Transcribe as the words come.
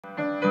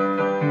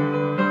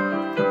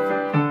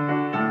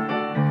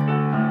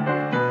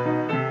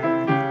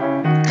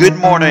Good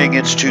morning.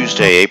 It's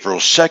Tuesday, April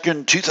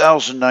 2nd,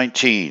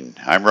 2019.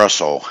 I'm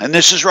Russell, and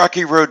this is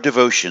Rocky Road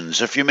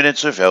Devotions, a few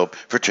minutes of help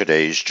for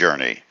today's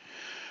journey.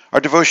 Our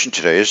devotion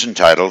today is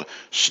entitled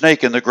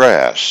Snake in the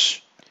Grass,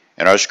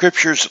 and our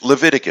scriptures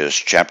Leviticus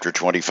chapter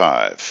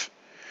 25.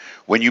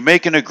 When you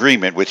make an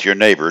agreement with your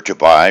neighbor to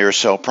buy or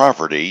sell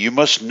property, you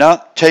must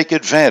not take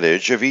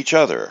advantage of each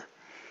other.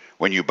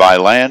 When you buy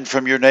land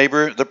from your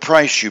neighbor, the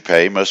price you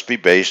pay must be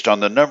based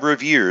on the number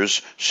of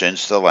years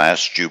since the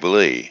last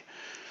Jubilee.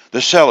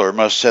 The seller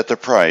must set the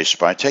price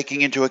by taking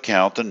into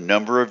account the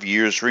number of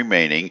years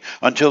remaining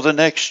until the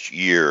next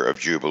year of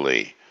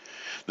Jubilee.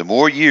 The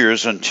more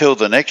years until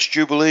the next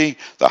Jubilee,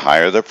 the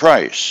higher the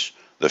price.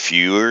 The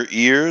fewer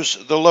years,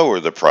 the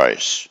lower the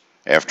price.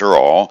 After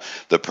all,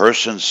 the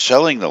person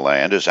selling the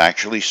land is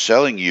actually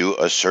selling you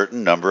a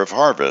certain number of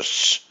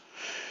harvests.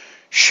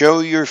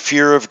 Show your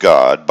fear of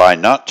God by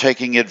not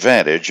taking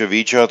advantage of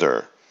each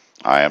other.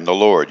 I am the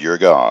Lord your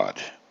God.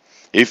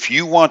 If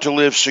you want to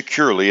live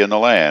securely in the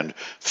land,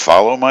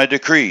 follow my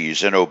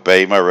decrees and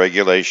obey my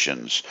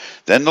regulations.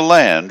 Then the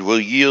land will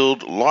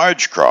yield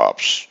large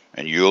crops,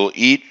 and you'll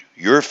eat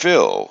your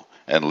fill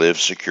and live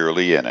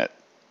securely in it.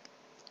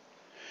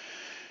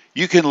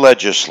 You can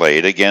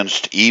legislate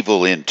against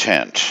evil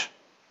intent,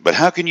 but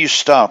how can you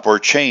stop or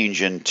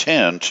change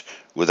intent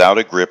without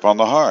a grip on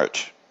the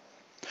heart?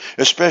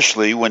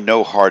 Especially when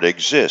no heart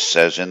exists,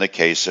 as in the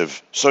case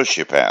of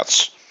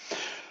sociopaths.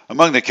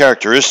 Among the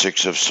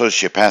characteristics of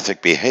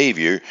sociopathic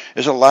behavior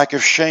is a lack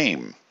of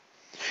shame.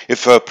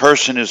 If a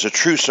person is a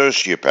true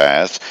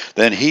sociopath,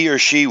 then he or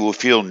she will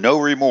feel no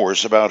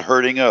remorse about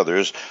hurting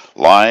others,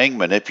 lying,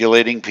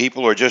 manipulating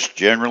people, or just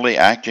generally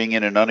acting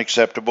in an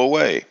unacceptable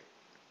way.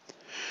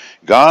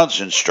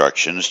 God's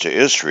instructions to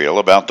Israel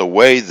about the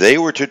way they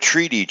were to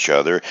treat each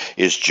other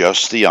is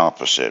just the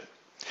opposite.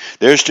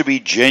 There's to be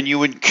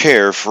genuine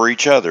care for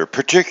each other,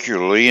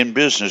 particularly in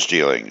business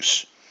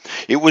dealings.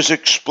 It was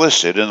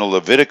explicit in the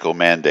Levitical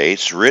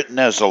mandates written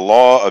as a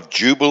law of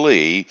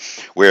Jubilee,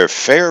 where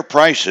fair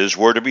prices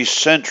were to be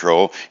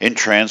central in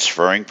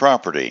transferring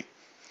property.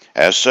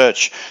 As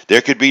such,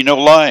 there could be no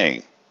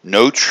lying,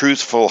 no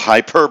truthful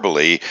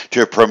hyperbole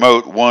to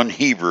promote one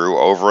Hebrew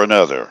over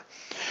another.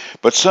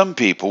 But some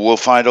people will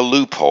find a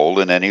loophole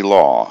in any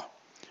law.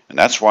 And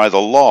that's why the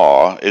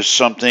law is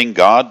something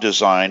God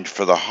designed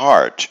for the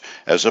heart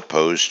as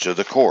opposed to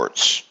the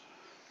courts.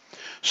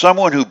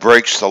 Someone who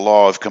breaks the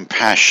law of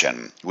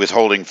compassion,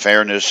 withholding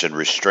fairness and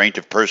restraint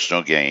of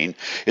personal gain,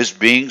 is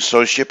being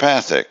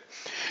sociopathic,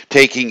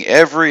 taking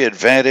every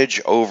advantage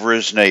over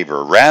his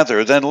neighbor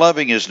rather than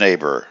loving his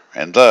neighbor,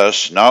 and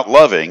thus not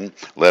loving,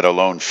 let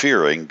alone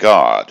fearing,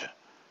 God.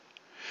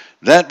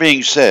 That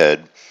being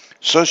said,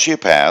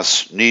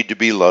 sociopaths need to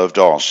be loved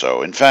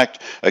also. In fact,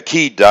 a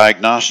key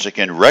diagnostic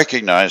in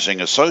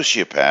recognizing a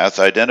sociopath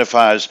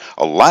identifies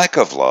a lack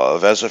of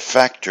love as a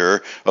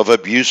factor of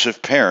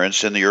abusive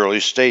parents in the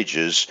early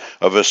stages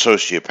of a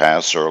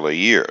sociopath's early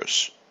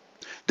years.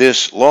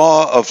 This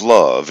law of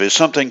love is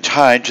something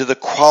tied to the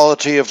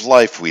quality of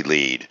life we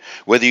lead,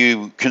 whether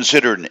you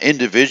consider an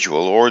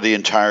individual or the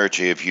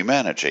entirety of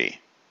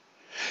humanity.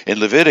 In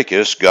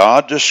Leviticus,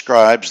 God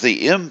describes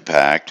the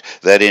impact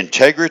that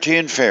integrity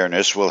and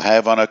fairness will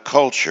have on a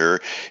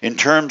culture in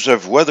terms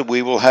of whether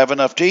we will have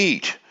enough to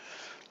eat.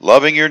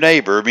 Loving your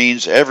neighbor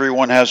means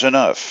everyone has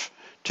enough.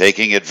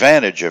 Taking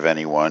advantage of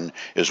anyone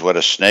is what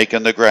a snake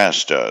in the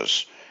grass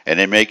does, and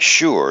it makes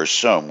sure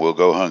some will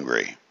go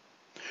hungry.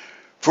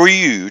 For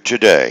you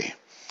today,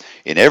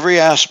 in every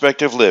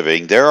aspect of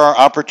living, there are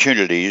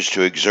opportunities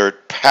to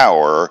exert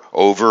power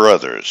over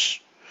others.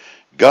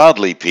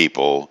 Godly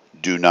people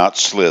do not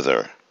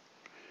slither.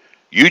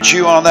 You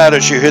chew on that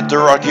as you hit the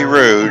rocky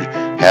road.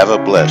 Have a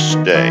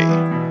blessed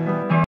day.